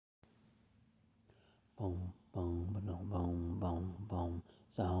Boom, boom, boom, boom, boom, boom.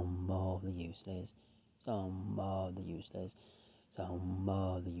 Some of the useless, some of the useless, some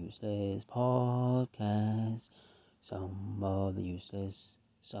of the useless podcast. Some of the useless,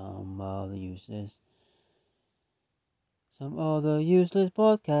 some of the useless, some of the useless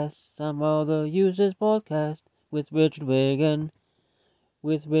podcast. Some of the useless podcast with Richard Wiggin,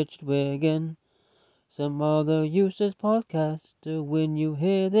 with Richard Wiggin. Some other useless podcast. When you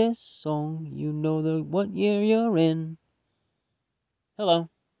hear this song, you know what year you're in. Hello,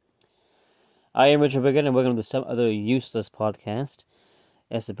 I am Richard Wiggin, and welcome to Some Other Useless Podcast.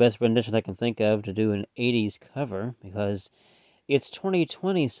 That's the best rendition I can think of to do an 80s cover, because it's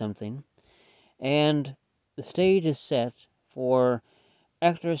 2020 something, and the stage is set for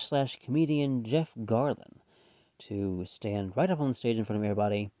actor slash comedian Jeff Garlin to stand right up on the stage in front of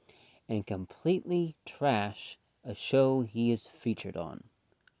everybody and completely trash a show he is featured on,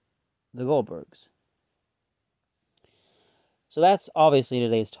 The Goldbergs. So that's obviously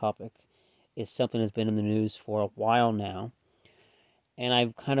today's topic. Is something that's been in the news for a while now, and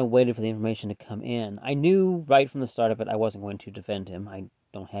I've kind of waited for the information to come in. I knew right from the start of it I wasn't going to defend him. I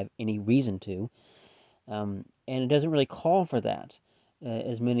don't have any reason to, and it doesn't really call for that.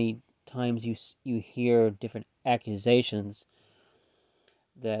 As many times you hear different accusations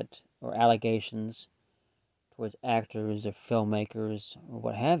or allegations towards actors or filmmakers or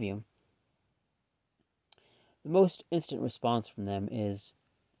what have you, the most instant response from them is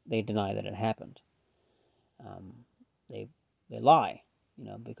they deny that it happened. They lie,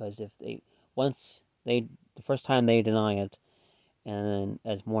 because if the first time they deny it, and then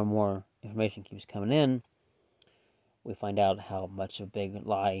as more and more information keeps coming in, we find out how much of a big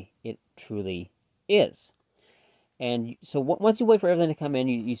lie it truly is. And so once you wait for everything to come in,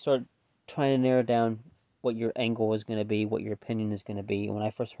 you start trying to narrow down what your angle is going to be, what your opinion is going to be. When I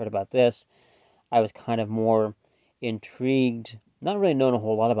first heard about this, I was kind of more intrigued, not really knowing a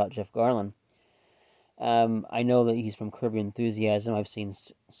whole lot about Jeff Garlin. I know that he's from Curb Your Enthusiasm. I've seen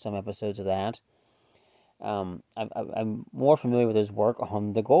some episodes of that. I'm more familiar with his work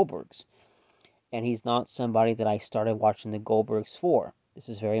on The Goldbergs. And he's not somebody that I started watching The Goldbergs for. This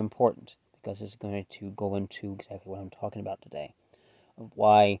is very important, because it's going to go into exactly what I'm talking about today. Of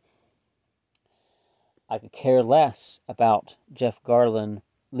why I could care less about Jeff Garlin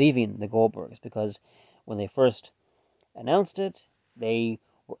leaving The Goldbergs, because when they first announced it, they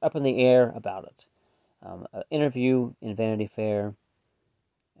were up in the air about it. An interview in Vanity Fair,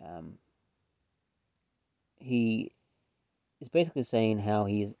 he is basically saying how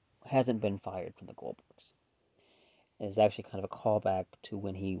he hasn't been fired from the Goldbergs. It's actually kind of a callback to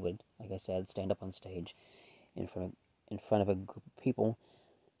when he would, like I said, stand up on stage in front of a group of people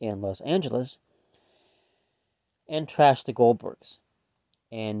in Los Angeles and trash the Goldbergs.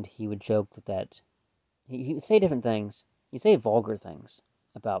 And he would joke that he would say different things. He'd say vulgar things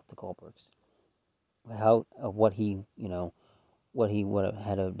about the Goldbergs. What he would have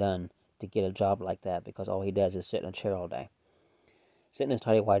had to have done to get a job like that, because all he does is sit in a chair all day. Sit in his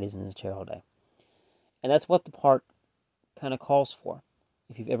tidy whities in his chair all day. And that's what the part kind of calls for.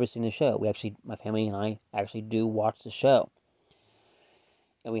 If you've ever seen the show, my family and I actually do watch the show.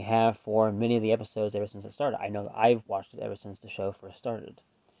 And we have for many of the episodes ever since it started. I know that I've watched it ever since the show first started.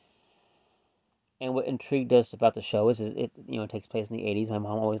 And what intrigued us about the show is it takes place in the 80s. My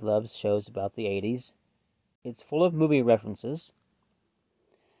mom always loves shows about the 80s. It's full of movie references.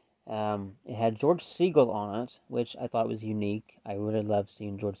 It had George Segal on it, which I thought was unique. I really love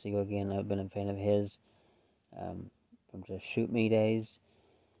seeing George Segal again. I've been a fan of his from Just Shoot Me days.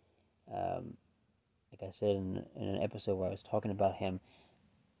 Like I said in an episode where I was talking about him,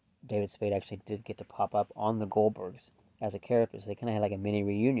 David Spade actually did get to pop up on the Goldbergs as a character, so they kind of had like a mini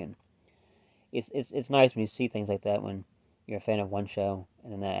reunion. It's nice when you see things like that, when you're a fan of one show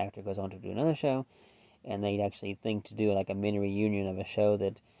and then that actor goes on to do another show, and they actually think to do like a mini reunion of a show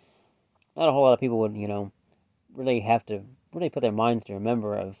that not a whole lot of people would really have to really put their minds to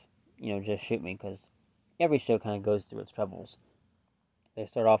remember of Just Shoot Me, because every show kind of goes through its troubles. They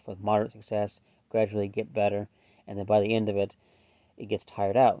start off with moderate success, gradually get better, and then by the end of it, it gets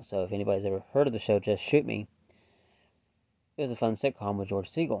tired out. So if anybody's ever heard of the show Just Shoot Me, it was a fun sitcom with George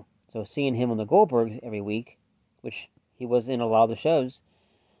Segal. So seeing him on the Goldbergs every week, which he was in a lot of the shows,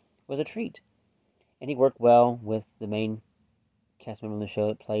 was a treat. And he worked well with the main cast member on the show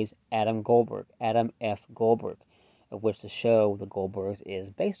that plays Adam Goldberg, Adam F. Goldberg, of which the show The Goldbergs is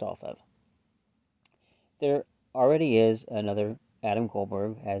based off of. There already is another Adam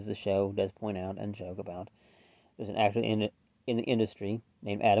Goldberg, as the show does point out and joke about. There's an actor in the industry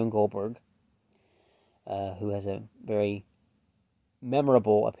named Adam Goldberg, who has a very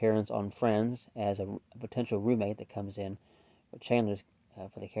memorable appearance on Friends as a potential roommate that comes in for Chandler's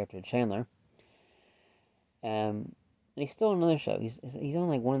for the character of Chandler. And he's still on another show. He's on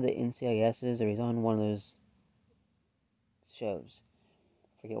like one of the NCISs, or he's on one of those shows.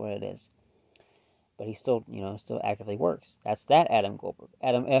 I forget what it is. But he still, still actively works. That's that Adam Goldberg.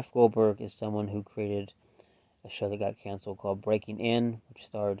 Adam F. Goldberg is someone who created a show that got canceled called Breaking In, which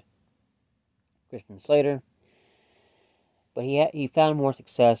starred Christian Slater. But he found more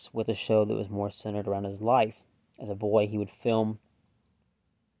success with a show that was more centered around his life. As a boy, he would film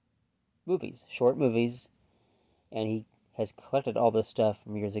movies, short movies, and he has collected all this stuff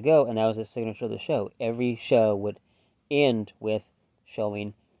from years ago, and that was his signature of the show. Every show would end with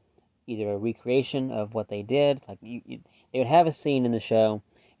showing either a recreation of what they did, like they would have a scene in the show,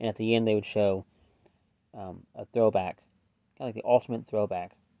 and at the end they would show a throwback, kind of like the ultimate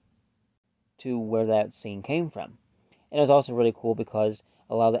throwback to where that scene came from. And it was also really cool because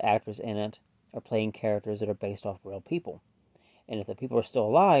a lot of the actors in it are playing characters that are based off real people. And if the people are still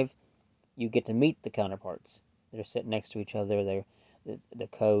alive, you get to meet the counterparts. They're sitting next to each other. They're the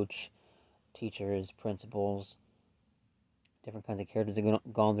coach, teachers, principals, different kinds of characters that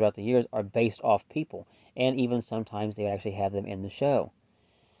have gone throughout the years are based off people. And even sometimes they would actually have them in the show.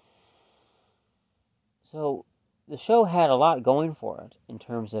 So the show had a lot going for it in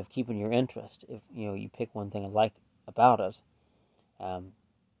terms of keeping your interest. If you pick one thing I like about it, and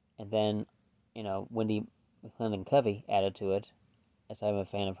then Wendy McClendon-Covey added to it. As I'm a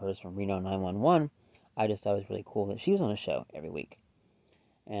fan of hers from Reno 911, I just thought it was really cool that she was on a show every week,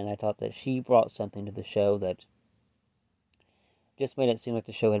 and I thought that she brought something to the show that just made it seem like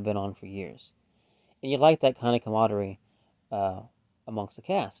the show had been on for years. And you like that kind of camaraderie amongst the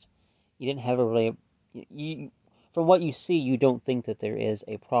cast. You didn't have a really from what you see, you don't think that there is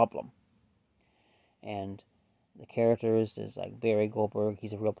a problem. And the characters is like Barry Goldberg,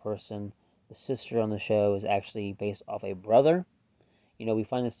 he's a real person. The sister on the show is actually based off a brother. We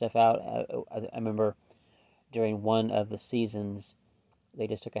find this stuff out. I remember during one of the seasons, they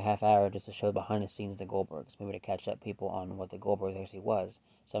just took a half hour just to show behind the scenes of the Goldbergs, maybe to catch up people on what the Goldbergs actually was.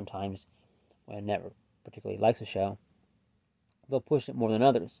 Sometimes, when a network particularly likes a show, they'll push it more than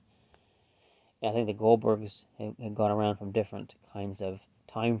others. And I think the Goldbergs had gone around from different kinds of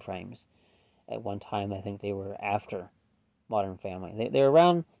time frames. At one time, I think they were after Modern Family. They were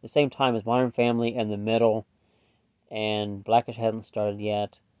around the same time as Modern Family in the middle, and Blackish hadn't started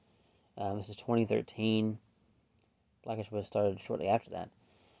yet. This is 2013. Blackish was started shortly after that.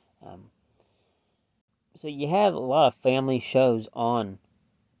 So you had a lot of family shows on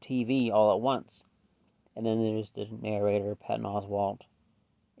TV all at once. And then there's the narrator, Patton Oswalt.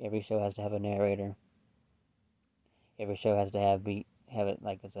 Every show has to have a narrator. Every show has to have it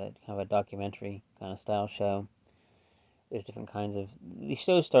like it's a kind of a documentary kind of style show. There's different kinds of... These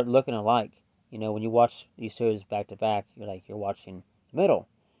shows start looking alike. When you watch these shows back to back, you're watching The Middle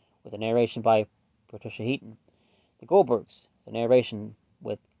with a narration by Patricia Heaton. The Goldbergs, the narration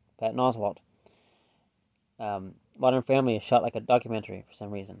with Patton Oswalt. Modern Family is shot like a documentary for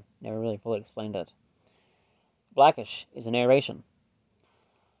some reason. Never really fully explained it. Blackish is a narration.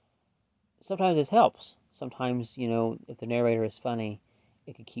 Sometimes this helps. Sometimes, if the narrator is funny,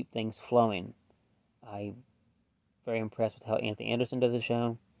 it can keep things flowing. I'm very impressed with how Anthony Anderson does the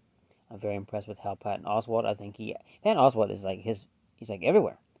show. I'm very impressed with how Patton Oswalt, Patton Oswalt is like he's like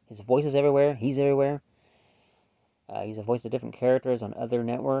everywhere. His voice is everywhere. He's everywhere. He's a voice of different characters on other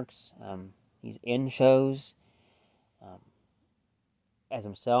networks. He's in shows as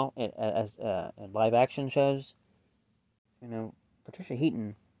himself, as live action shows. Patricia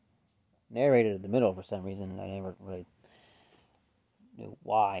Heaton narrated The Middle for some reason. I never really knew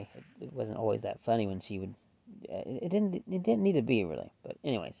why. It wasn't always that funny when she would. It didn't need to be really. But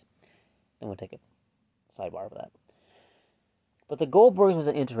anyways, then we'll take a sidebar for that. But the Goldbergs was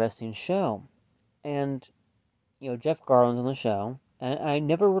an interesting show, and Jeff Garlin's on the show, and I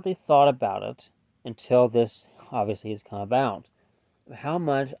never really thought about it until this obviously has come about. How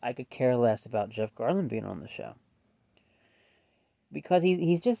much I could care less about Jeff Garlin being on the show, because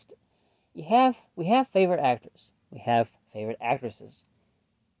he's just we have favorite actors, we have favorite actresses.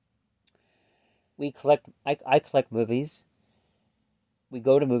 I collect movies. We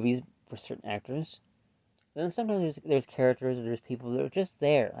go to movies for certain actors. Then sometimes there's characters or there's people that are just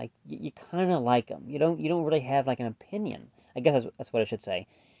there. Like you kind of like them. You don't really have like an opinion. I guess that's what I should say.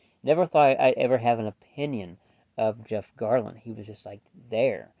 Never thought I'd ever have an opinion of Jeff Garlin. He was just like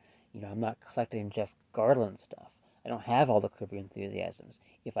there. I'm not collecting Jeff Garlin stuff. I don't have all the Curb Your Enthusiasms.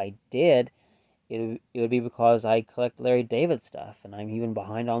 If I did, it would be because I collect Larry David stuff, and I'm even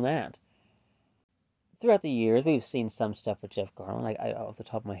behind on that. throughout the years, we've seen some stuff with Jeff Garlin. Like, off the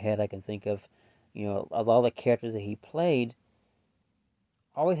top of my head, I can think of, a lot of the characters that he played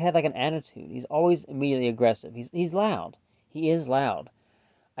always had like an attitude. He's always immediately aggressive. He's loud. He is loud.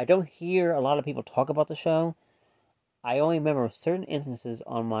 I don't hear a lot of people talk about the show. I only remember certain instances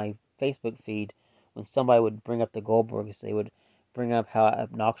on my Facebook feed when somebody would bring up the Goldbergs. They would bring up how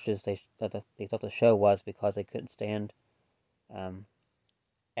obnoxious they thought the show was because they couldn't stand um,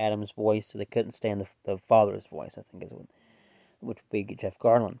 Adam's voice, so they couldn't stand the father's voice. I think which would be Jeff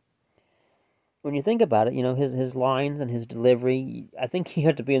Garlin. When you think about it, his lines and his delivery. I think he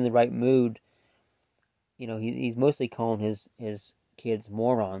had to be in the right mood. He's mostly calling his kids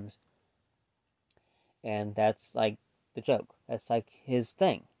morons, and that's like the joke. That's like his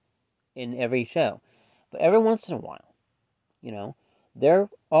thing in every show. But every once in a while, they're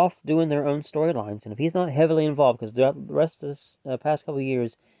off doing their own storylines, and if he's not heavily involved, because throughout the rest of this past couple of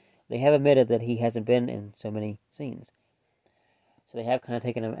years, they have admitted that he hasn't been in so many scenes. So they have kind of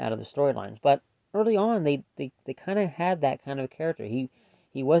taken him out of the storylines. But early on, they kind of had that kind of character. He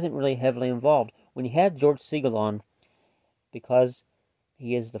wasn't really heavily involved. When you had George Segal on, because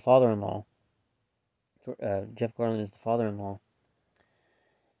he is the father-in-law, Jeff Garlin is the father-in-law,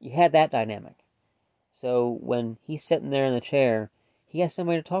 you had that dynamic. So when he's sitting there in the chair, he has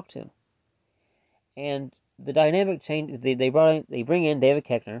somebody to talk to. And the dynamic change. They bring in David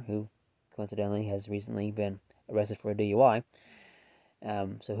Koechner, who coincidentally has recently been arrested for a DUI.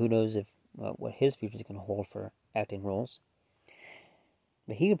 So who knows what his future is going to hold for acting roles.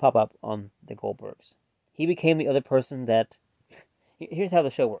 But he would pop up on the Goldbergs. He became the other person that... Here's how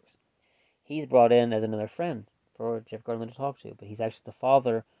the show works. He's brought in as another friend for Jeff Garlin to talk to, but he's actually the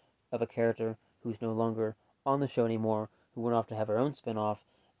father of a character who's no longer on the show anymore, who went off to have her own spinoff,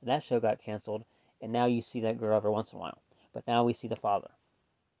 and that show got canceled, and now you see that girl every once in a while. But now we see the father.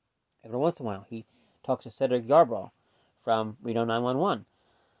 Every once in a while, he talks to Cedric Yarbrough from Reno 911.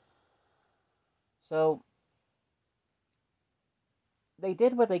 So, they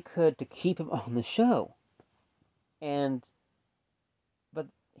did what they could to keep him on the show. But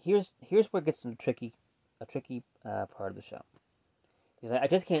here's where it gets a tricky part of the show. Because I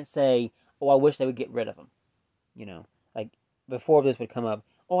just can't say, oh, I wish they would get rid of him. Like, before this would come up,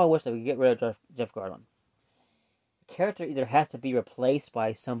 oh, I wish they would get rid of Jeff Garlin. The character either has to be replaced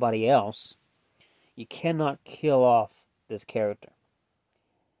by somebody else. You cannot kill off this character.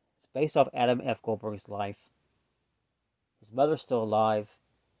 It's based off Adam F. Goldberg's life. His mother's still alive,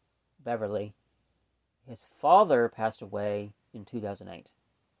 Beverly. His father passed away in 2008. It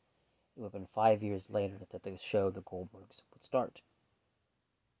would have been 5 years later that the show The Goldbergs would start.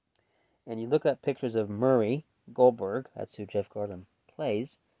 And you look at pictures of Murray Goldberg, that's who Jeff Garlin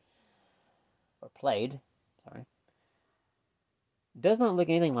played, does not look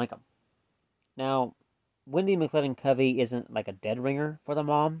anything like him. Now, Wendy McLendon-Covey isn't like a dead ringer for the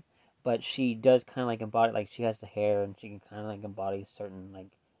mom, but she does kind of like embody, like she has the hair and she can kind of like embody certain, like,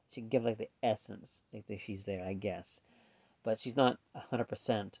 she can give like the essence like that she's there, I guess. But she's not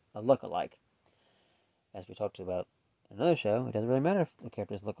 100% a look-alike. As we talked about in another show, it doesn't really matter if the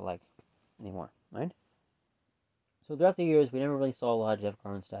characters look alike anymore, right? So throughout the years, we never really saw a lot of Jeff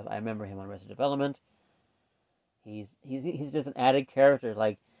Garlin stuff. I remember him on Arrested Development. He's just an added character.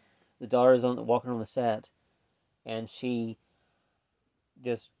 Like, the daughter's walking on the set, and she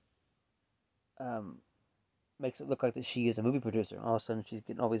just makes it look like that she is a movie producer. All of a sudden, she's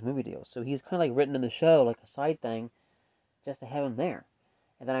getting all these movie deals. So he's kind of like written in the show, like a side thing, just to have him there.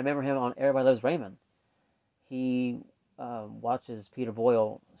 And then I remember him on Everybody Loves Raymond. He watches Peter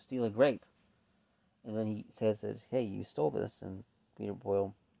Boyle steal a grape. And then he says, hey, you stole this. And Peter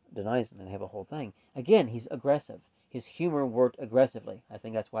Boyle denies it, and they have a whole thing. Again, he's aggressive. His humor worked aggressively. I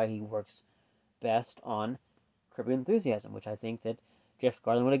think that's why he works best on Curb Your Enthusiasm, which I think that Jeff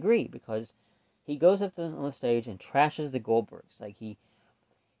Garlin would agree, because he goes up on the stage and trashes the Goldbergs. Like, he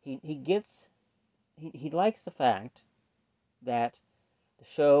likes the fact that the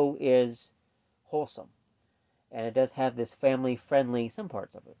show is wholesome, and it does have this family-friendly, some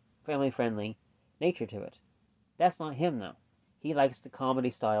parts of it, family-friendly nature to it. That's not him, though. He likes the comedy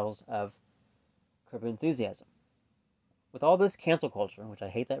styles of Curb Your Enthusiasm. With all this cancel culture, which I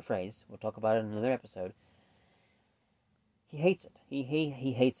hate that phrase, we'll talk about it in another episode, he hates it. He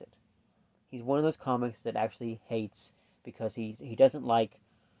hates it. He's one of those comics that actually hates because he doesn't like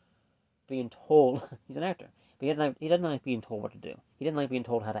being told. He's an actor, but he doesn't like being told what to do. He didn't like being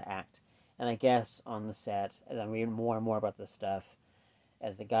told how to act. And I guess on the set, as I'm reading more and more about this stuff,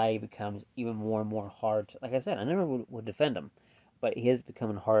 as the guy becomes even more and more hard to, like I said, I never would defend him, but he is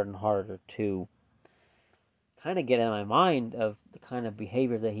becoming harder and harder to kind of get in my mind of the kind of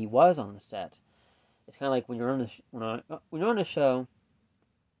behavior that he was on the set. It's kind of like when you're on when you're on a show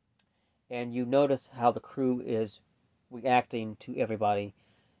and you notice how the crew is reacting to everybody.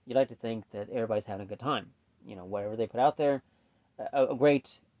 You like to think that everybody's having a good time. Whatever they put out there. A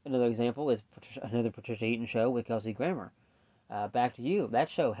great another example is another Patricia Heaton show with Kelsey Grammer. Back to You. That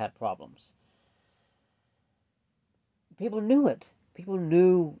show had problems. People knew it. People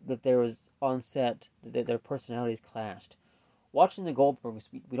knew that there was on set that their personalities clashed. Watching the Goldbergs,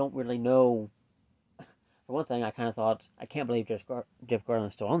 we don't really know. For one thing, I kind of thought, I can't believe Jeff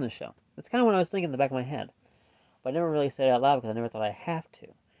Garlin's still on this show. That's kind of what I was thinking in the back of my head. But I never really said it out loud because I never thought I'd have to.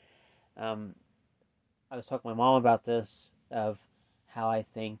 I was talking to my mom about this, of how I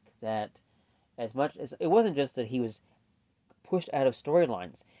think that as much as it wasn't just that he was pushed out of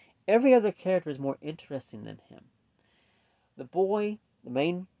storylines, every other character is more interesting than him. The boy, the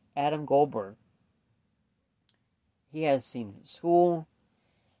main Adam Goldberg, he has scenes at school.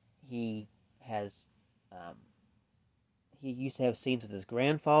 He has, he used to have scenes with his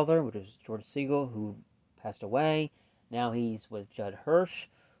grandfather, which was George Siegel, who passed away. Now he's with Judd Hirsch,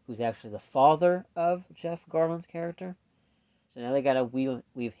 who's actually the father of Jeff Garlin's character. So now they gotta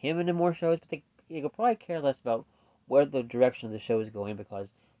weave him into more shows, but they could probably care less about where the direction of the show is going,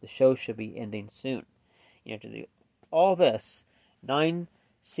 because the show should be ending soon. All this, 9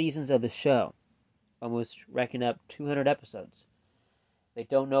 seasons of the show, almost racking up 200 episodes. They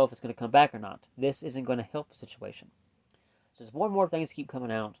don't know if it's going to come back or not. This isn't going to help the situation. So as more and more things keep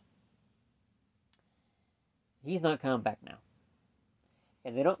coming out, he's not coming back now.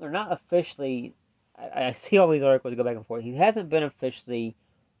 And they're not officially, I see all these articles go back and forth. He hasn't been officially,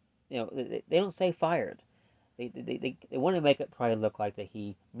 they don't say fired. They want to make it probably look like that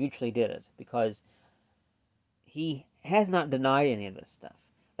he mutually did it, because he has not denied any of this stuff.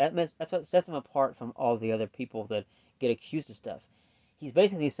 That's what sets him apart from all the other people that get accused of stuff. He's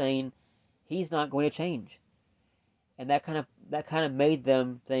basically saying he's not going to change, and that kind of made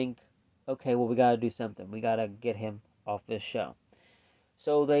them think, okay, well, we got to do something. We got to get him off this show.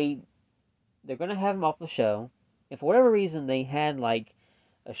 So they're going to have him off the show, and for whatever reason, they had like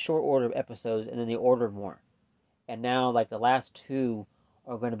a short order of episodes, and then they ordered more, and now like the last 2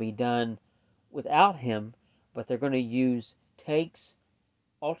 are going to be done without him. But they're going to use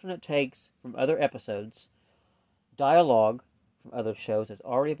alternate takes from other episodes, dialogue from other shows that's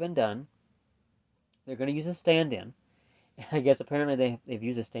already been done. They're going to use a stand-in. I guess apparently they've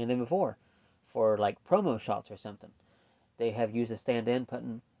used a stand-in before for like promo shots or something. They have used a stand-in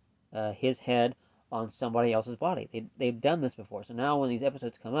putting his head on somebody else's body. They've done this before. So now when these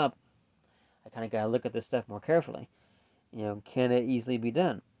episodes come up, I kind of got to look at this stuff more carefully. Can it easily be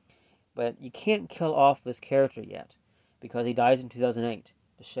done? But you can't kill off this character yet, because he dies in 2008.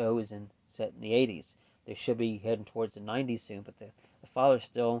 The show is set in the 80s. They should be heading towards the 90s soon, but the father's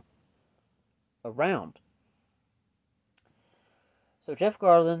still around. So Jeff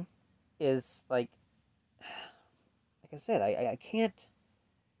Garlin is like I said, I can't.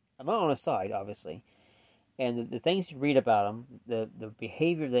 I'm not on his side, obviously, and the things you read about him, the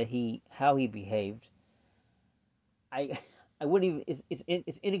behavior how he behaved, I wouldn't even.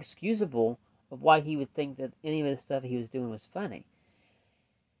 It's inexcusable of why he would think that any of the stuff he was doing was funny.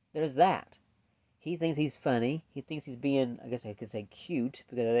 There's that. He thinks he's funny. He thinks he's being, I guess I could say, cute,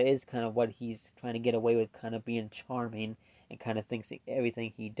 because that is kind of what he's trying to get away with, kind of being charming, and kind of thinks that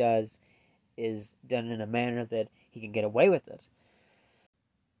everything he does is done in a manner that he can get away with it.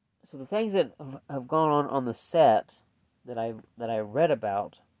 So the things that have gone on the set that I read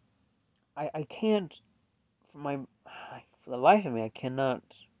about, I can't, for the life of me, I cannot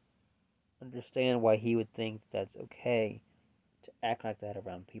understand why he would think that's okay to act like that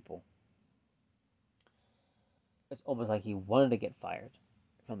around people. It's almost like he wanted to get fired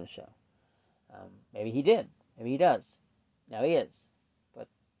from the show. Maybe he did. Maybe he does. Now he is. But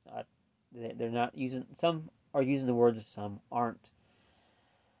they're not using... Some are using the words, some aren't.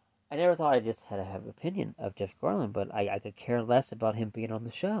 I never thought I just had to have an opinion of Jeff Garlin, but I could care less about him being on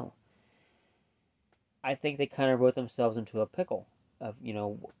the show. I think they kind of wrote themselves into a pickle of,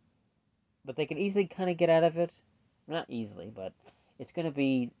 but they can easily kind of get out of it. Not easily, but it's going to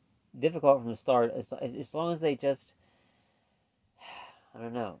be difficult from the start, as long as they just, I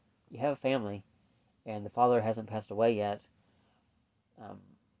don't know, you have a family, and the father hasn't passed away yet.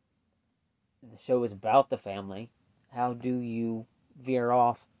 The show is about the family. How do you veer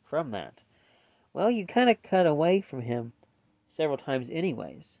off from that? Well, you kind of cut away from him several times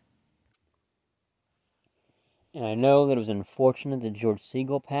anyways. And I know that it was unfortunate that George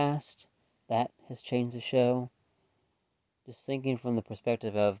Siegel passed. That has changed the show. Just thinking from the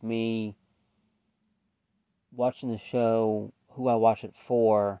perspective of me watching the show, who I watch it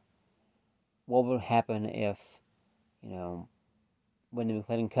for, what would happen if, when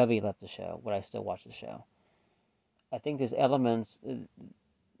McClellan-Covey left the show, would I still watch the show? I think there's elements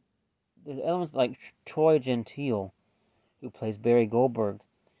like Troy Gentile, who plays Barry Goldberg.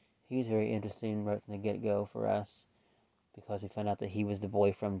 He's very interesting right from the get-go for us, because we found out that he was the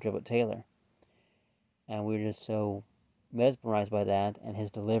boy from Drillbit Taylor. And we were just so mesmerized by that, and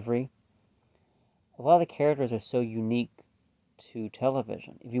his delivery. A lot of the characters are so unique to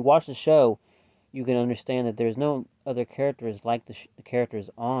television. If you watch the show, you can understand that there's no other characters like the characters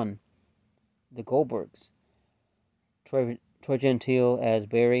on the Goldbergs. Troy Gentile as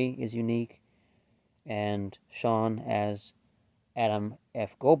Barry is unique, and Sean as Adam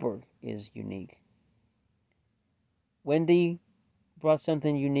F. Goldberg is unique. Wendy brought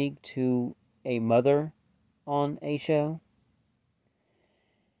something unique to a mother on a show.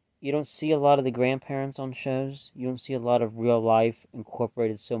 You don't see a lot of the grandparents on shows. You don't see a lot of real life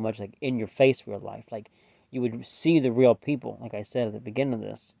incorporated so much, like in your face real life. Like you would see the real people, like I said at the beginning of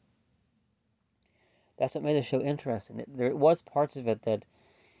this. That's what made the show interesting. There was parts of it that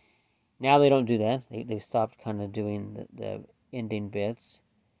now they don't do that. They've stopped kind of doing the ending bits.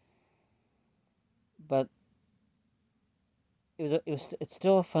 But it's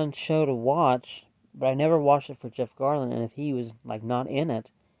still a fun show to watch. But I never watched it for Jeff Garlin, and if he was like not in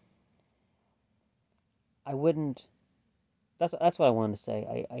it, I wouldn't. That's what I wanted to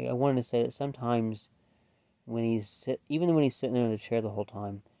say. I wanted to say that sometimes when even when he's sitting there in the chair the whole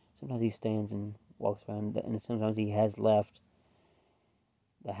time, sometimes he stands and walks around, and sometimes he has left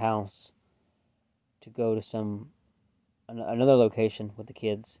the house to go to another location with the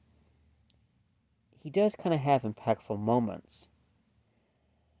kids. He does kind of have impactful moments.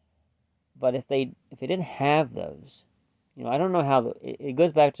 But if they didn't have those, I don't know how it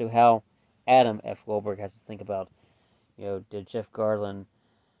goes back to how Adam F. Goldberg has to think about, did Jeff Garlin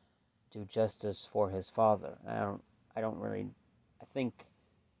do justice for his father? I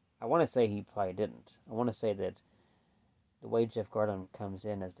want to say he probably didn't. I want to say that the way Jeff Garlin comes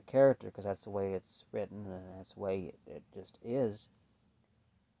in as the character, because that's the way it's written and that's the way it just is,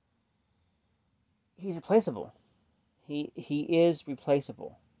 he's replaceable. He is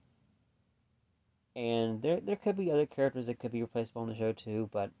replaceable. And there could be other characters that could be replaceable on the show too,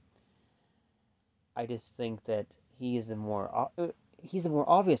 but I just think that he's the more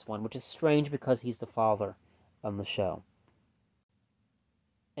obvious one, which is strange because he's the father on the show.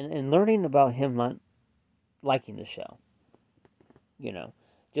 And learning about him not liking the show,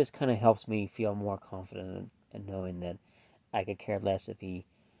 just kind of helps me feel more confident in knowing that I could care less if he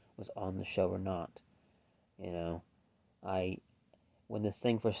was on the show or not. When this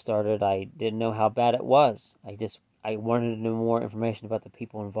thing first started, I didn't know how bad it was. I wanted to know more information about the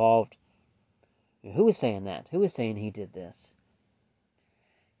people involved. Who was saying that? Who was saying he did this?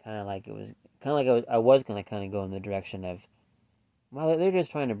 I was going to kind of go in the direction of, well, they're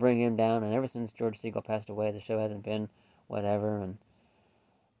just trying to bring him down, and ever since George Segal passed away, the show hasn't been whatever, and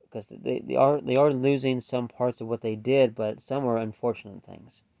because they are losing some parts of what they did, but some are unfortunate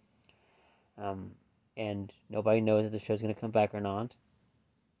things. And nobody knows if the show's going to come back or not.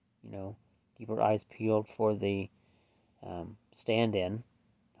 Keep our eyes peeled for the stand-in,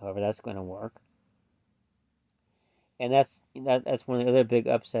 however that's going to work. And that's one of the other big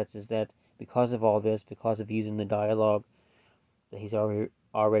upsets, is that because of all this, because of using the dialogue that he's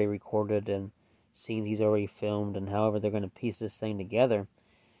already recorded and scenes he's already filmed, and however they're going to piece this thing together,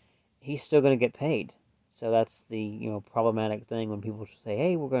 he's still going to get paid. So that's the problematic thing when people say,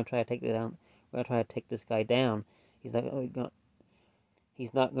 "Hey, we're going to try to take it down. We're going to try to take this guy down." He's not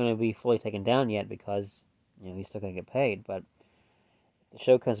going to be fully taken down yet because he's still going to get paid. But if the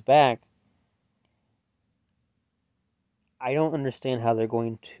show comes back, I don't understand how they're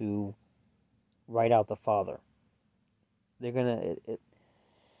going to write out the father. They're gonna. You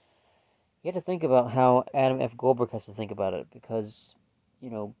have to think about how Adam F. Goldberg has to think about it, because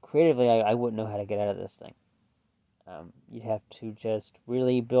creatively, I wouldn't know how to get out of this thing. You'd have to just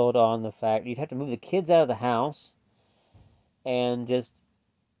really build on the fact you'd have to move the kids out of the house, and just,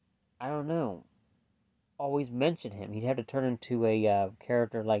 I don't know, always mention him. He'd have to turn into a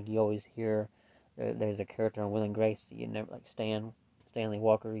character like you always hear. There's a character on Will and Grace that you never, like Stanley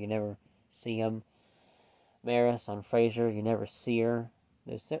Walker, you never see him. Maris on Frasier, you never see her.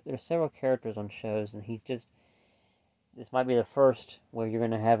 There's several characters on shows, and this might be the first where you're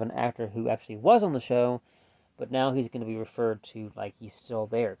going to have an actor who actually was on the show, but now he's going to be referred to like he's still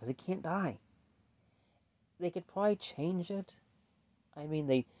there, because he can't die. They could probably change it. I mean,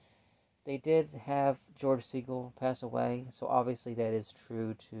 they did have George Segal pass away, so obviously that is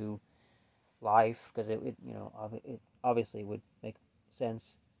true to life, because it obviously would make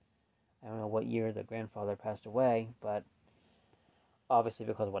sense I don't know what year the grandfather passed away, but obviously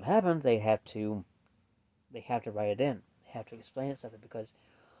because of what happened, they have to write it in. They have to explain it something, because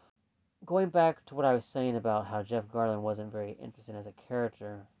going back to what I was saying about how Jeff Garlin wasn't very interesting as a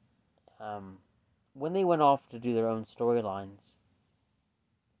character, when they went off to do their own storylines,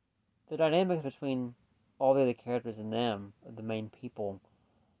 the dynamics between all the other characters and them, the main people,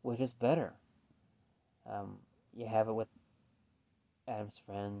 was just better. You have it with Adam's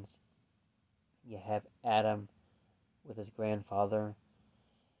friends. You have Adam with his grandfather.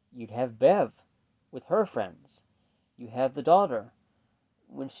 You'd have Bev with her friends. You have the daughter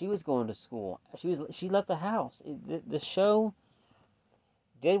when she was going to school. She left the house. The show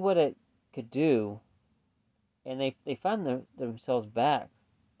did what it could do, and they found themselves back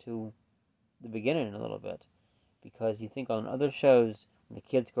to the beginning a little bit, because you think on other shows when the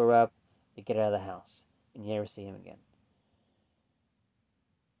kids grow up, they get out of the house and you never see him again.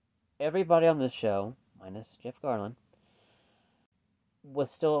 Everybody on this show, minus Jeff Garlin, was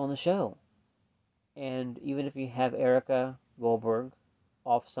still on the show. And even if you have Erica Goldberg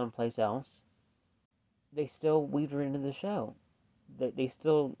off someplace else, they still weaved her into the show. They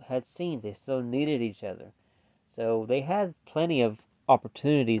still had scenes. They still needed each other. So they had plenty of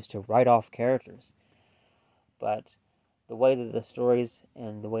opportunities to write off characters. But the way that the stories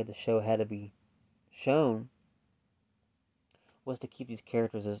and the way the show had to be shown was to keep these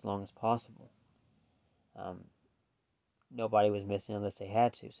characters as long as possible. Nobody was missing unless they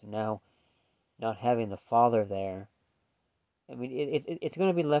had to. So now, not having the father there, I mean, it's going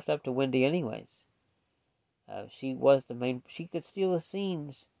to be left up to Wendy anyways. She was the main. She could steal the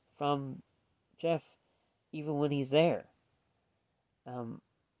scenes from Jeff, even when he's there. I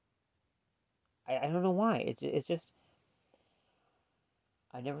don't know why. It's just,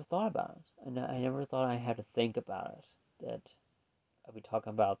 I never thought about it. And I never thought I had to think about it. That I'd be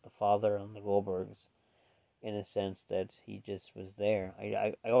talking about the father on the Goldbergs, in a sense that he just was there.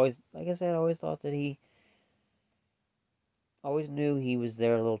 I always, like I said, I always thought that he always knew he was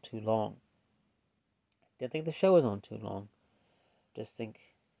there a little too long. Didn't think the show was on too long. Just think,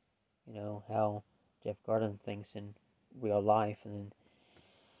 how Jeff Garlin thinks in real life. And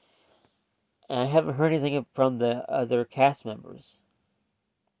I haven't heard anything from the other cast members.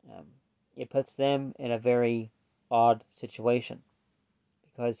 It puts them in a very odd situation,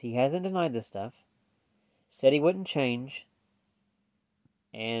 because he hasn't denied this stuff, said he wouldn't change,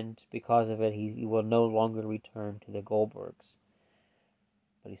 and because of it, he will no longer return to the Goldbergs.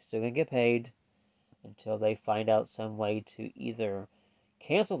 But he's still going to get paid until they find out some way to either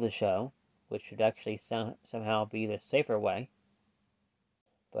cancel the show, which should actually somehow be the safer way.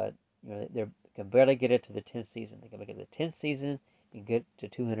 But they can barely get it to the 10th season. They can make it to the 10th season and get to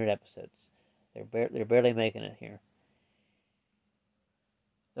 200 episodes. They're barely making it here.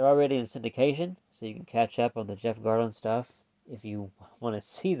 They're already in syndication, so you can catch up on the Jeff Garlin stuff if you want to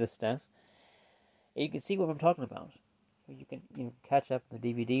see the stuff. And you can see what I'm talking about. You can catch up on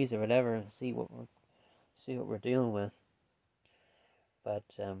the DVDs or whatever and see what we're dealing with. But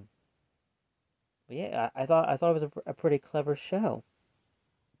yeah, I thought it was a pretty clever show.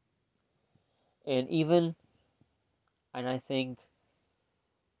 And I think,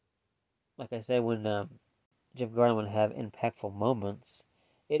 like I said, when Jeff Garlin would have impactful moments,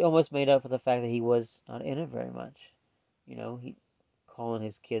 it almost made up for the fact that he was not in it very much. He calling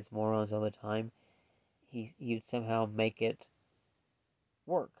his kids morons all the time. He'd somehow make it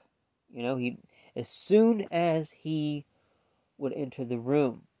work. As soon as he would enter the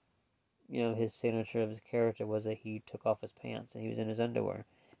room, his signature of his character was that he took off his pants and he was in his underwear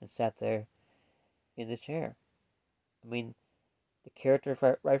and sat there in the chair. I mean, the character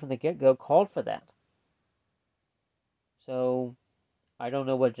right from the get-go called for that. So I don't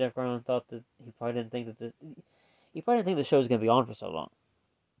know what Jeff Garlin thought. That he probably didn't think the show was going to be on for so long.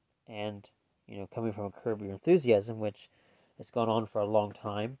 And coming from Curb Your Enthusiasm, which has gone on for a long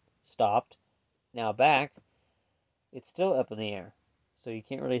time, stopped, now back, it's still up in the air. So you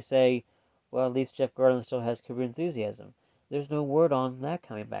can't really say, well, at least Jeff Garlin still has Curb Your Enthusiasm. There's no word on that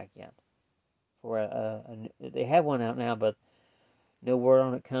coming back yet. They have one out now, but no word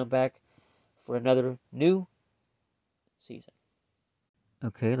on it coming back for another new season.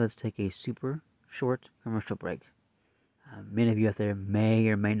 Okay, let's take a super short commercial break. Many of you out there may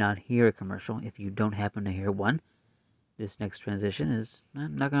or may not hear a commercial. If you don't happen to hear one, this next transition is,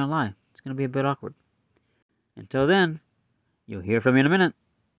 I'm not going to lie, it's going to be a bit awkward. Until then, you'll hear from me in a minute.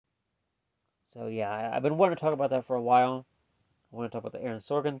 So yeah, I've been wanting to talk about that for a while. I want to talk about the Aaron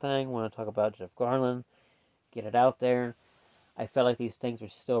Sorkin thing. I want to talk about Jeff Garlin. Get it out there. I felt like these things were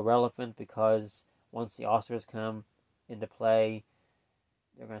still relevant because once the Oscars come into play,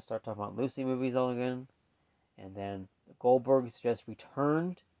 they're going to start talking about Lucy movies all again. And then the Goldbergs just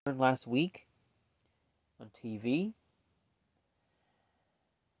returned last week on TV.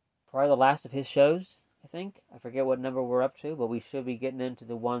 Probably the last of his shows, I think. I forget what number we're up to, but we should be getting into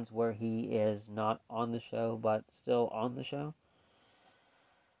the ones where he is not on the show, but still on the show.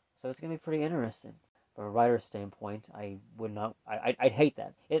 So it's going to be pretty interesting. From a writer's standpoint, I would not. I'd hate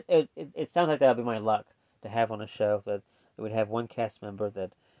that. It sounds like that would be my luck to have on a show that would have one cast member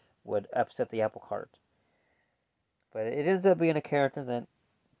that would upset the apple cart. But it ends up being a character that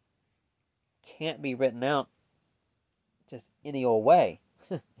can't be written out just any old way.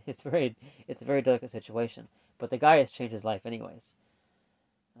 It's a very delicate situation. But the guy has changed his life anyways.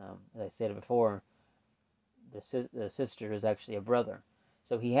 As I said before, the sister is actually a brother,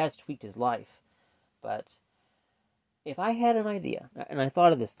 so he has tweaked his life. But if I had an idea, and I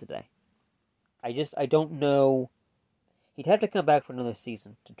thought of this today, I don't know. He'd have to come back for another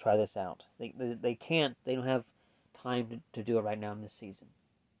season to try this out. They can't. They don't have time to do it right now in this season.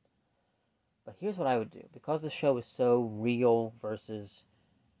 But here's what I would do. Because the show is so real versus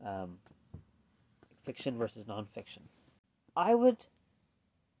fiction versus nonfiction, I would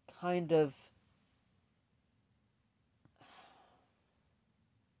kind of,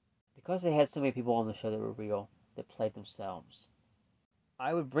 because they had so many people on the show that were real, that played themselves,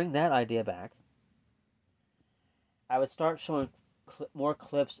 I would bring that idea back. I would start showing more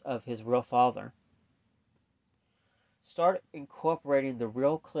clips of his real father. Start incorporating the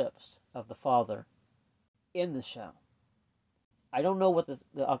real clips of the father in the show. I don't know what the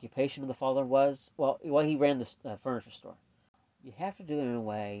occupation of the father was. Well, he ran the furniture store. You have to do it in a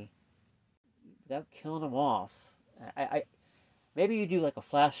way without killing him off. Maybe you do like a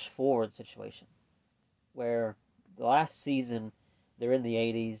flash forward situation where the last season they're in the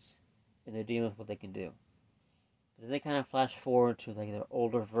 80s and they're dealing with what they can do. But then they kind of flash forward to like their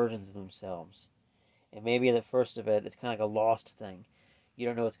older versions of themselves. And maybe at the first of it, it's kind of like a lost thing. You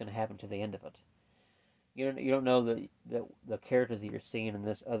don't know what's going to happen to the end of it. You don't know that the characters that you're seeing in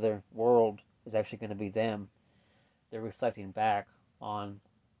this other world is actually going to be them. They're reflecting back on.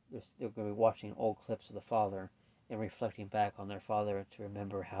 They're going to be watching old clips of the father and reflecting back on their father to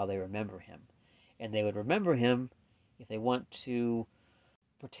remember how they remember him. And they would remember him if they want to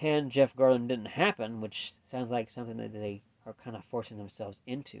pretend Jeff Garlin didn't happen, which sounds like something that they are kind of forcing themselves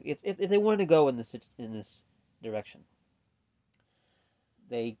into. If they wanted to go in this direction,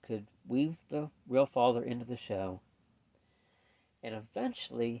 they could weave the real father into the show and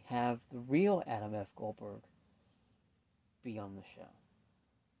eventually have the real Adam F. Goldberg be on the show.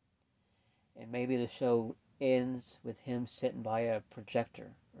 And maybe the show ends with him sitting by a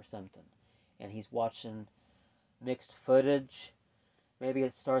projector or something, and he's watching mixed footage. Maybe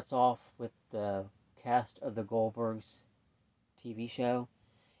it starts off with the cast of the Goldbergs TV show,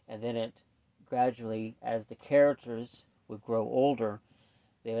 and then it gradually, as the characters would grow older,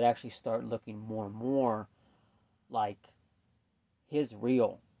 they would actually start looking more and more like his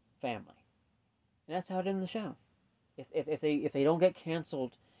real family. And that's how it ends the show. If they don't get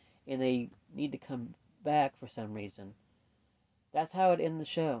canceled and they need to come back for some reason, that's how it ends the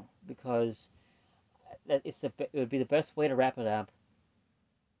show, because it would be the best way to wrap it up.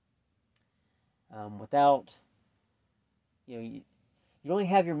 Without, you only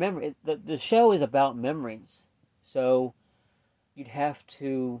have your memory. The show is about memories, so you'd have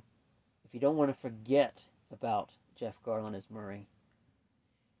to, if you don't want to forget about Jeff Garlin as Murray,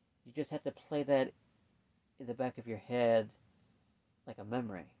 you just have to play that in the back of your head like a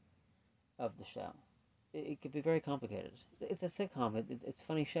memory of the show. It could be very complicated. It's a sitcom. It's a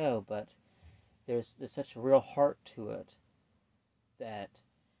funny show, but there's such a real heart to it that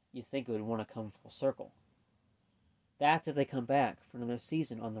you think it would want to come full circle. That's if they come back for another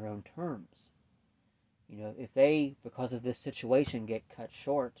season on their own terms. If they, because of this situation, get cut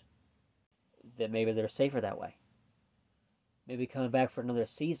short, then maybe they're safer that way. Maybe coming back for another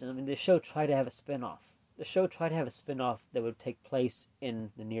season. I mean, the show tried to have a spin-off. That would take place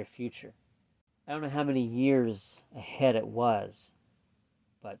in the near future. I don't know how many years ahead it was,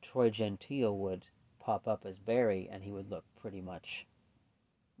 but Troy Gentile would pop up as Barry, and he would look pretty much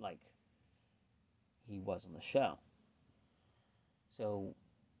like he was on the show. So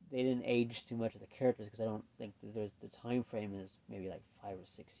they didn't age too much of the characters, because I don't think that the time frame is maybe like 5 or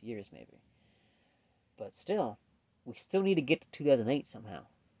 6 years maybe. But still, we still need to get to 2008 somehow,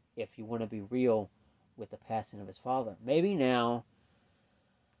 if you want to be real with the passing of his father. Maybe now,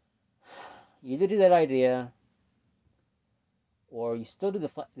 you either do that idea, or you still do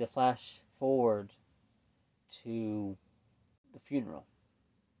the flash forward to the funeral.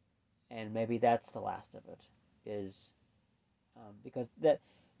 And maybe that's the last of it, is because that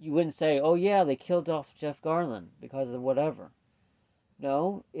you wouldn't say, "Oh yeah, they killed off Jeff Garlin because of whatever."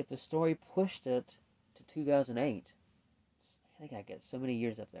 No, if the story pushed it to 2008, I think I get so many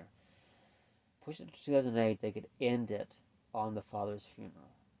years up there. Push it to 2008, they could end it on the father's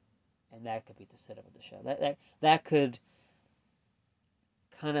funeral, and that could be the setup of the show. That could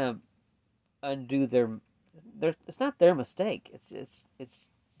kind of undo their. It's not their mistake. It's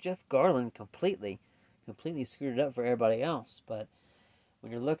Jeff Garlin completely screwed it up for everybody else. But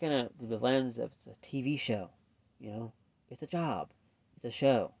when you're looking at it through the lens of it's a TV show, it's a job, it's a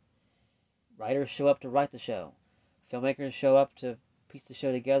show. Writers show up to write the show. Filmmakers show up to piece the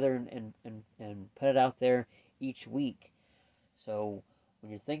show together and put it out there each week. So when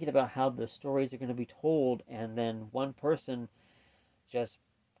you're thinking about how the stories are going to be told, and then one person just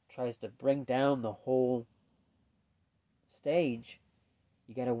tries to bring down the whole stage,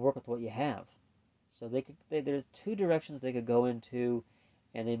 you got to work with what you have. So there's two directions they could go into,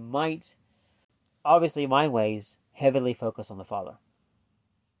 and they might, obviously, my ways heavily focus on the father,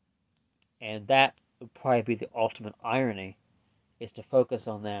 and that would probably be the ultimate irony, is to focus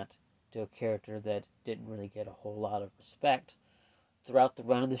on that to a character that didn't really get a whole lot of respect throughout the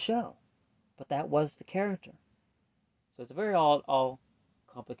run of the show, but that was the character. So it's a very all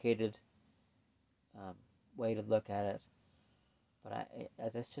complicated way to look at it. But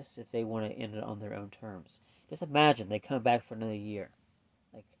that's just if they want to end it on their own terms. Just imagine they come back for another year.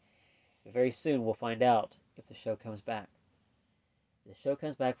 Like, very soon we'll find out if the show comes back. The show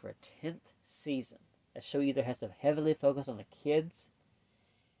comes back for a 10th season. The show either has to heavily focus on the kids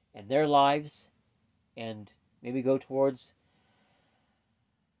and their lives, and maybe go towards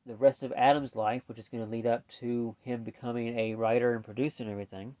the rest of Adam's life, which is going to lead up to him becoming a writer and producer and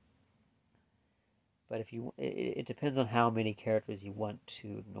everything. But it depends on how many characters you want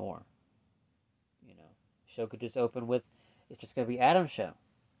to ignore. The show could just open with, it's just going to be Adam's show.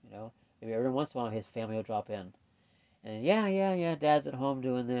 Maybe every once in a while his family will drop in, and yeah, Dad's at home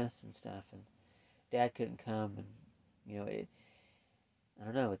doing this and stuff, and Dad couldn't come, and I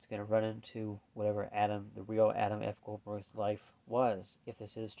don't know. It's going to run into whatever the real Adam F. Goldberg's life was, if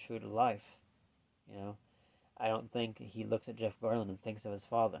this is true to life. I don't think he looks at Jeff Garlin and thinks of his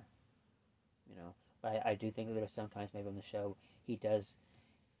father. But I do think that there's sometimes maybe on the show he does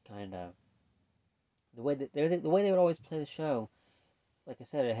kind of the way they would always play the show. Like I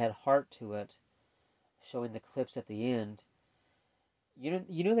said, it had heart to it, showing the clips at the end.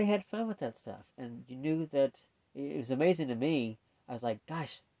 They had fun with that stuff, and you knew that it was amazing to me. I was like,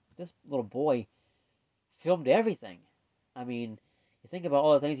 gosh, this little boy filmed everything. I mean, you think about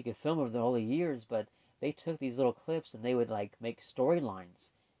all the things you could film over all the years, but they took these little clips and they would make storylines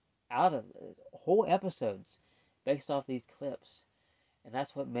out of whole episodes based off these clips, and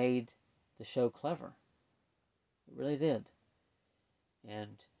that's what made the show clever. It really did.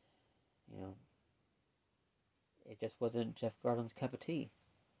 And it just wasn't Jeff Garlin's cup of tea.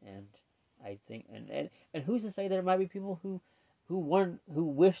 And I think, and who's to say there might be people who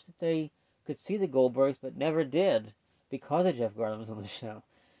wish that they could see the Goldbergs but never did because of Jeff Garlin was on the show.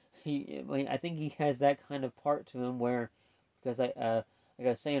 I think he has that kind of part to him where, because like I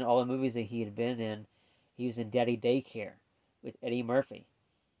was saying, all the movies that he had been in, he was in Daddy Daycare with Eddie Murphy,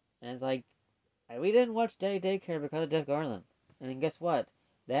 and it's like, we didn't watch Daddy Daycare because of Jeff Garlin. And guess what?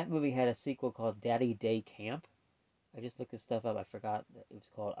 That movie had a sequel called Daddy Day Camp. I just looked this stuff up. I forgot that it was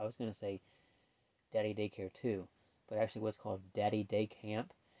called. I was going to say Daddy Daycare 2, but it actually was called Daddy Day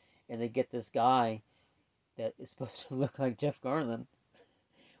Camp. And they get this guy that is supposed to look like Jeff Garlin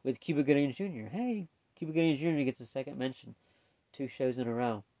with Cuba Gooding Jr. Hey, Cuba Gooding Jr. gets a second mention 2 shows in a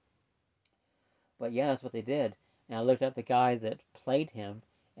row. But yeah, that's what they did. And I looked up the guy that played him,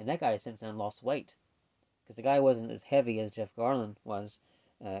 and that guy has since then lost weight. Because the guy wasn't as heavy as Jeff Garlin was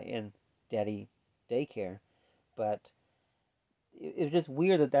in Daddy Daycare. But it was just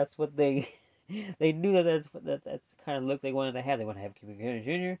weird that that's what they knew that's the kind of look they wanted to have. They wanted to have Cuba Gooding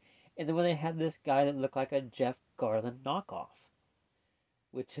Jr. And then when they had this guy that looked like a Jeff Garlin knockoff,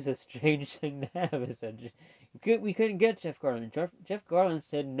 which is a strange thing to have. We couldn't get Jeff Garlin. Jeff Garlin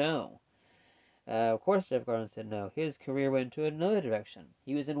said no. Of course, Jeff Garlin said no. His career went into another direction.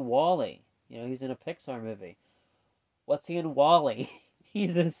 He was in WALL-E. He was in a Pixar movie. What's he in WALL-E?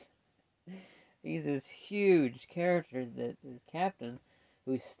 He's this huge character that is Captain,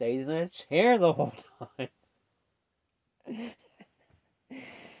 who stays in a chair the whole time.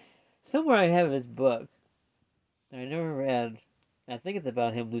 Somewhere I have his book that I never read. I think it's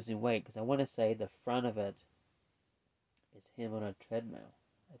about him losing weight, because I want to say the front of it is him on a treadmill,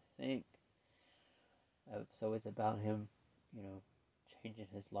 I think. So it's about him, changing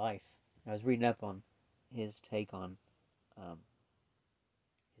his life. I was reading up on his take on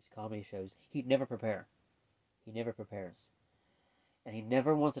his comedy shows, he'd never prepare. He never prepares. And he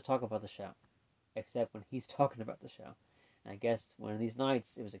never wants to talk about the show, except when he's talking about the show. And I guess one of these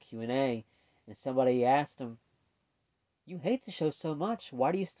nights, it was a Q&A, and somebody asked him, "You hate the show so much,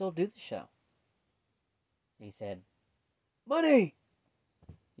 why do you still do the show?" And he said, "Money!"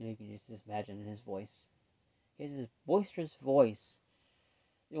 You can just imagine in his voice. He has this boisterous voice.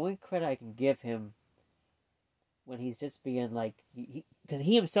 The only credit I can give him when he's just being like, because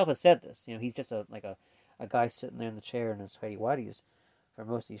he himself has said this, he's just a guy sitting there in the chair in his tighty whities for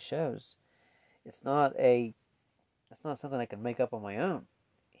most of these shows. It's not something I can make up on my own.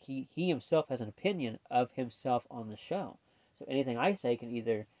 He himself has an opinion of himself on the show. So anything I say can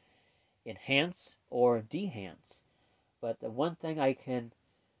either enhance or dehance. But the one thing I can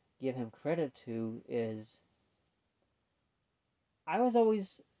give him credit to is I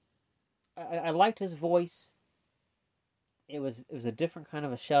liked his voice. It was a different kind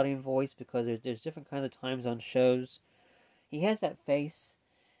of a shouting voice because there's different kinds of times on shows. He has that face.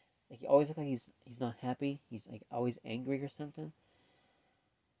 Like he always looks like he's not happy. He's like always angry or something.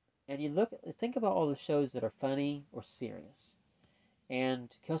 And you think about all the shows that are funny or serious.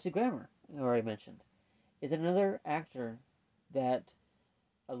 And Kelsey Grammer, I already mentioned, is another actor that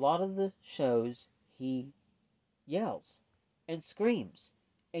a lot of the shows he yells and screams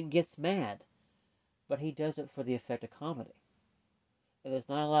and gets mad, but he does it for the effect of comedy. And there's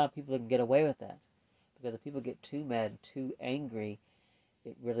not a lot of people that can get away with that, because if people get too mad, too angry,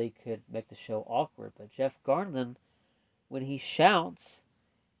 it really could make the show awkward. But Jeff Garlin, when he shouts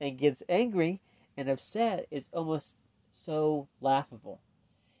and gets angry and upset, is almost so laughable.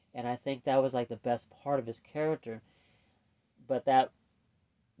 And I think that was like the best part of his character. But that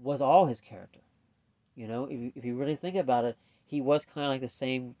was all his character. If you really think about it, he was kind of like the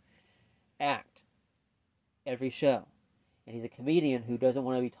same act every show. And he's a comedian who doesn't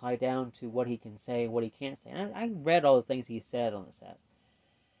want to be tied down to what he can say and what he can't say. And I read all the things he said on the set.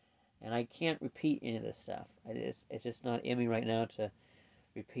 And I can't repeat any of this stuff. It's just not in me right now to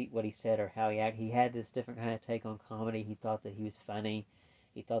repeat what he said or how he acted. He had this different kind of take on comedy. He thought that he was funny.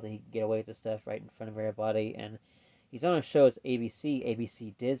 He thought that he could get away with the stuff right in front of everybody. And he's on a show as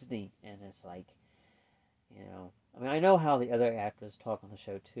ABC Disney. And it's like, I know how the other actors talk on the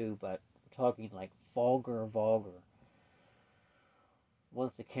show too, but we're talking like vulgar.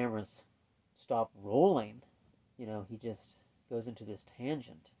 Once the cameras stop rolling, he just goes into this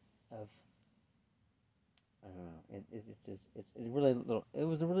tangent of, I don't know. It's really little. It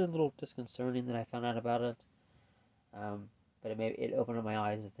was a really little disconcerting that I found out about it. But it opened up my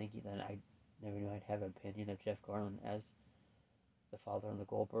eyes to thinking that I never knew I'd have an opinion of Jeff Garlin as the father of the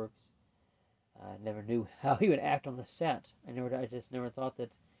Goldbergs. I never knew how he would act on the set. I just never thought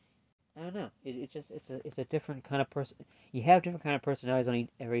that. I don't know. It's a different kind of person. You have different kind of personalities on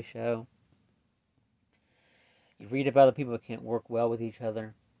every show. You read about the people that can't work well with each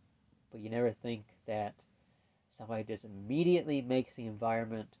other, but you never think that somebody just immediately makes the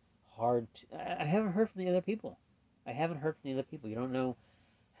environment hard. I haven't heard from the other people. You don't know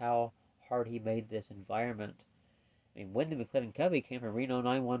how hard he made this environment. I mean, Wendy McClellan Covey came from Reno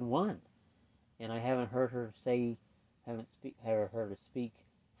 911, and I haven't heard her heard her speak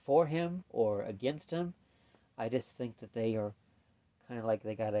for him or against him. I just think that they are kind of like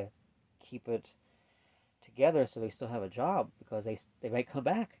they gotta keep it together so they still have a job, because they might come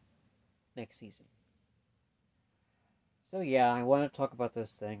back next season. So yeah, I want to talk about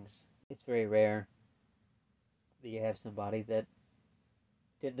those things. It's very rare that you have somebody that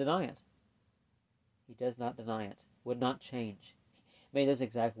didn't deny it. He does not deny it. Would not change. Made those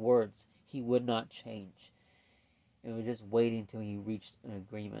exact words. He would not change. And was just waiting until he reached an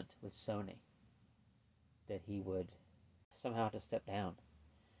agreement with Sony that he would somehow have to step down.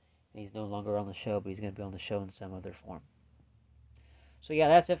 And he's no longer on the show, but he's going to be on the show in some other form. So yeah,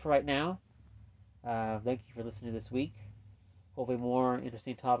 that's it for right now. Thank you for listening this week. Hopefully more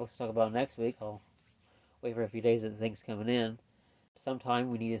interesting topics to talk about next week. I'll wait for a few days of things coming in.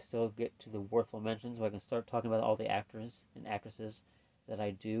 Sometime we need to still get to the worthwhile mentions so I can start talking about all the actors and actresses that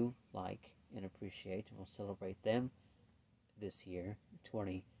I do like and appreciate, and we'll celebrate them this year,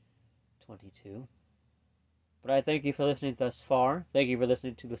 2022. But I thank you for listening thus far. Thank you for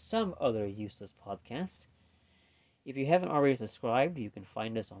listening to the Some Other Useless Podcast. If you haven't already subscribed, you can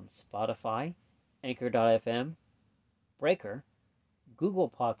find us on Spotify, Anchor.fm, Breaker, Google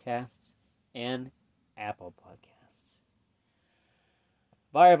Podcasts, and Apple Podcasts.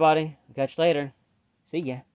 Bye, everybody. I'll catch you later. See ya.